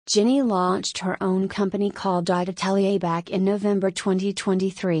Jennie launched her own company called Atelier back in November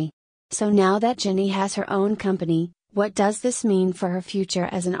 2023. So now that Jennie has her own company, what does this mean for her future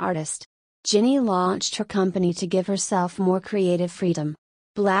as an artist? Jennie launched her company to give herself more creative freedom.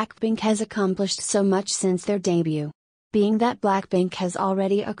 Blackpink has accomplished so much since their debut. Being that Blackpink has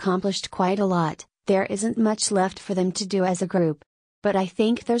already accomplished quite a lot, there isn't much left for them to do as a group. But I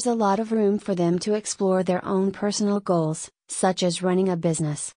think there's a lot of room for them to explore their own personal goals, such as running a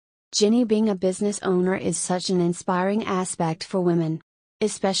business. Jennie being a business owner is such an inspiring aspect for women.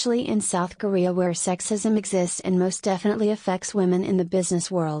 Especially in South Korea where sexism exists and most definitely affects women in the business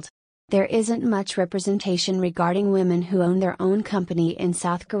world. There isn't much representation regarding women who own their own company in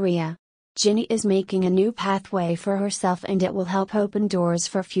South Korea. Jennie is making a new pathway for herself and it will help open doors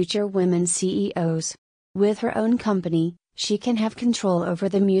for future women CEOs. With her own company, she can have control over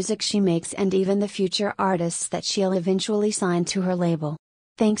the music she makes and even the future artists that she'll eventually sign to her label.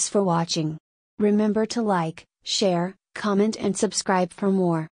 Thanks for watching. Remember to like, share, comment and subscribe for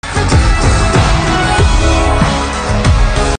more.